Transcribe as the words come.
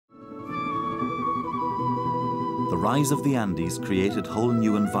rise of the Andes created whole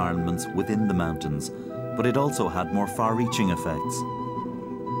new environments within the mountains, but it also had more far-reaching effects.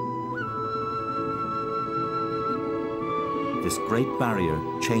 This Great Barrier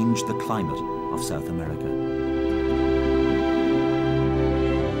changed the climate of South America.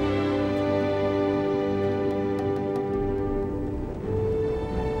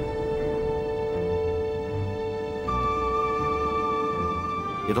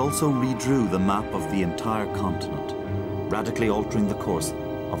 It also redrew the map of the entire continent, radically altering the course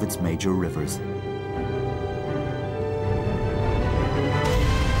of its major rivers.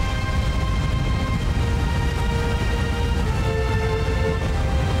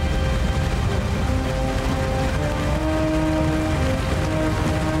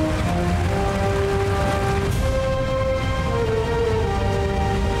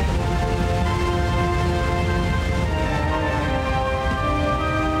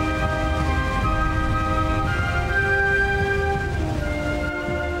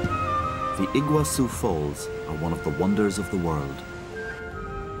 Iguazu Falls are one of the wonders of the world.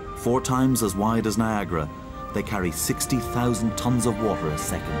 4 times as wide as Niagara, they carry 60,000 tons of water a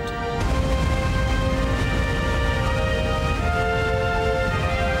second.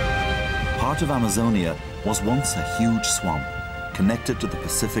 Part of Amazonia was once a huge swamp, connected to the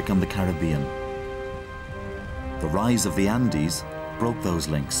Pacific and the Caribbean. The rise of the Andes broke those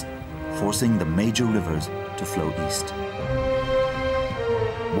links, forcing the major rivers to flow east.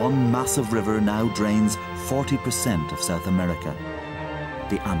 One massive river now drains 40% of South America,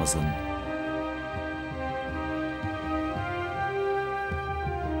 the Amazon.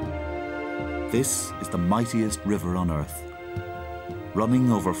 This is the mightiest river on Earth.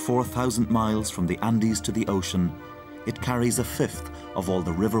 Running over 4,000 miles from the Andes to the ocean, it carries 1/5 of all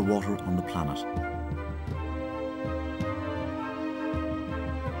the river water on the planet.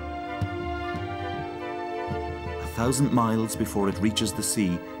 A 1,000 miles before it reaches the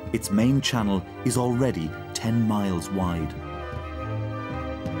sea, its main channel is already 10 miles wide.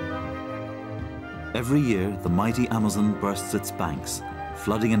 Every year, the mighty Amazon bursts its banks,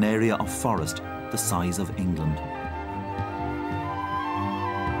 flooding an area of forest the size of England.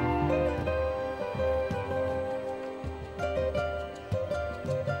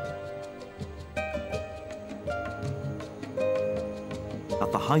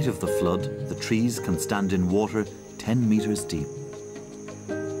 At the height of the flood, the trees can stand in water 10 meters deep.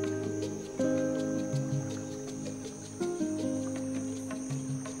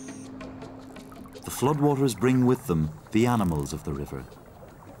 The floodwaters bring with them the animals of the river,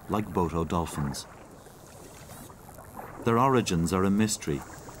 like Boto dolphins. Their origins are a mystery.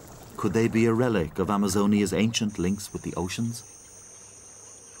 Could they be a relic of Amazonia's ancient links with the oceans?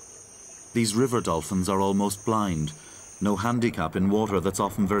 These river dolphins are almost blind, no handicap in water that's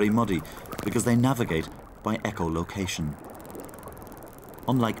often very muddy, because they navigate by echolocation.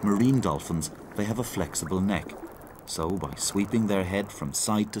 Unlike marine dolphins, they have a flexible neck, so by sweeping their head from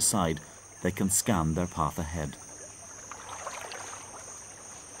side to side, they can scan their path ahead.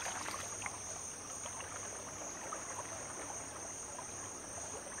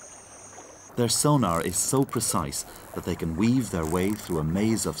 Their sonar is so precise that they can weave their way through a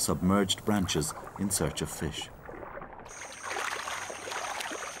maze of submerged branches in search of fish.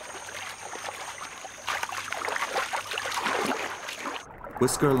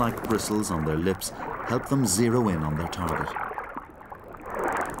 Whisker-like bristles on their lips help them zero in on their target.